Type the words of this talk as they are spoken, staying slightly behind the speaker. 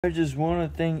I just want to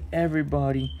thank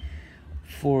everybody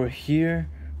for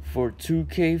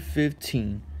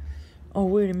 2K15. Oh,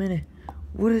 wait a minute.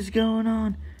 What is going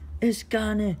on? It's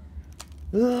Kane.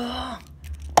 Oh,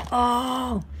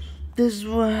 this is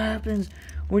what happens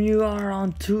when you are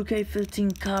on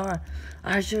 2K15 cover.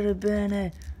 I should have been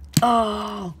it.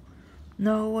 Oh,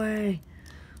 no way.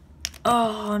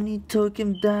 Oh, and he took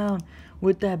him down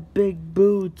with that big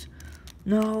boot.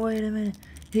 No, wait a minute.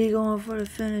 He going for the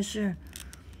finisher.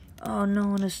 Oh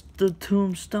no, and it's the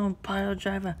tombstone pile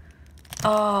driver.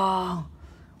 Oh,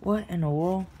 what in the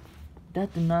world?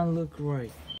 That did not look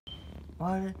right.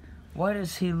 Why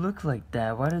does he look like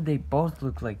that? Why did they both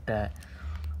look like that?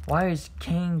 Why is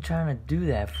Kane trying to do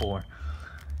that for?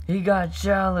 He got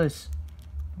jealous.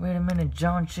 Wait a minute,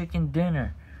 John Chicken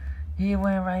Dinner. He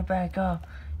went right back up.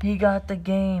 He got the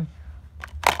game.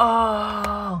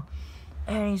 Oh,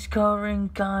 and he's covering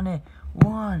Kane.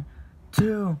 1,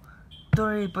 2,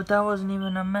 3, but that wasn't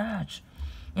even a match.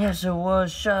 Yes, it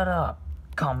was. Shut up,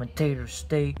 commentator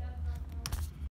state.